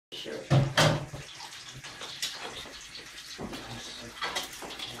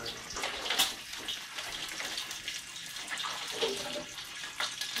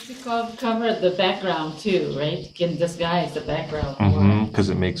cover the background too, right? You can disguise the background. Mm-hmm, because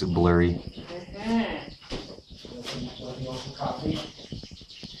it makes it blurry.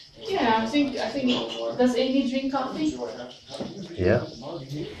 Yeah, I think. Does Amy drink coffee? Yeah.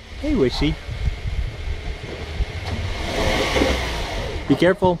 Hey, Wishy. Be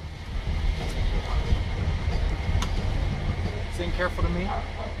careful. Sing careful to me.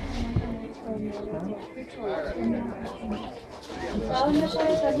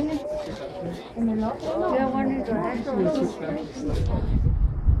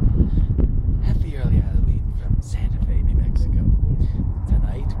 Happy early Halloween from Santa Fe, New Mexico.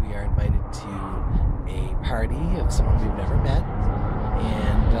 Tonight we are invited to a party of someone we've never met,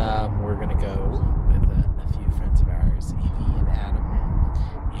 and we're gonna go with a few friends of ours, Evie and Adam,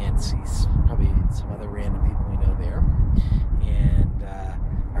 and see probably some other random people we know there. And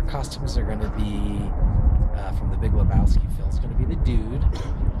our costumes are gonna be from the Big Lebowski. Phil's gonna be the dude,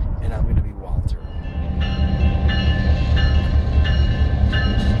 and I'm gonna be Walter.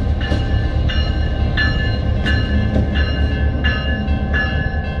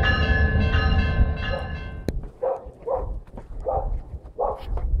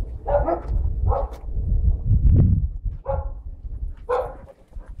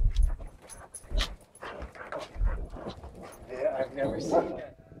 Yeah, I've never seen that.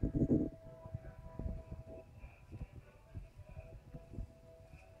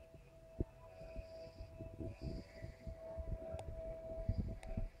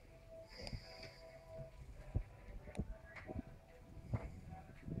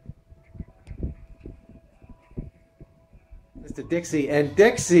 Mr. Dixie, and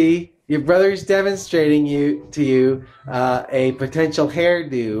Dixie, your brother's demonstrating to you a potential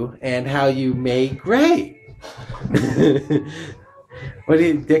hairdo and how you make gray. What do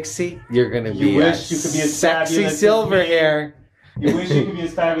you, Dixie? You're gonna be a sexy silver hair. You wish you could be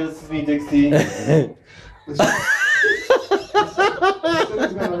as fabulous as me, Dixie. This is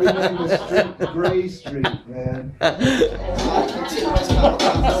gonna rename the street Gray Street, man.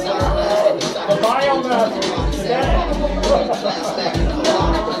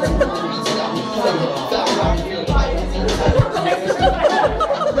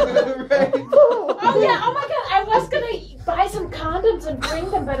 Oh yeah, oh my god, I was gonna buy some condoms and bring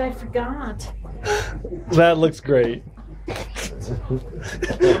them, but I forgot. That looks great.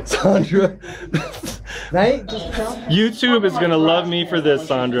 Sandra. Right? YouTube is gonna love me for this,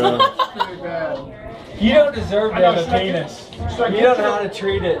 Sandra. You don't deserve to have a penis. You don't know how to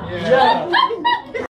treat it. Yeah.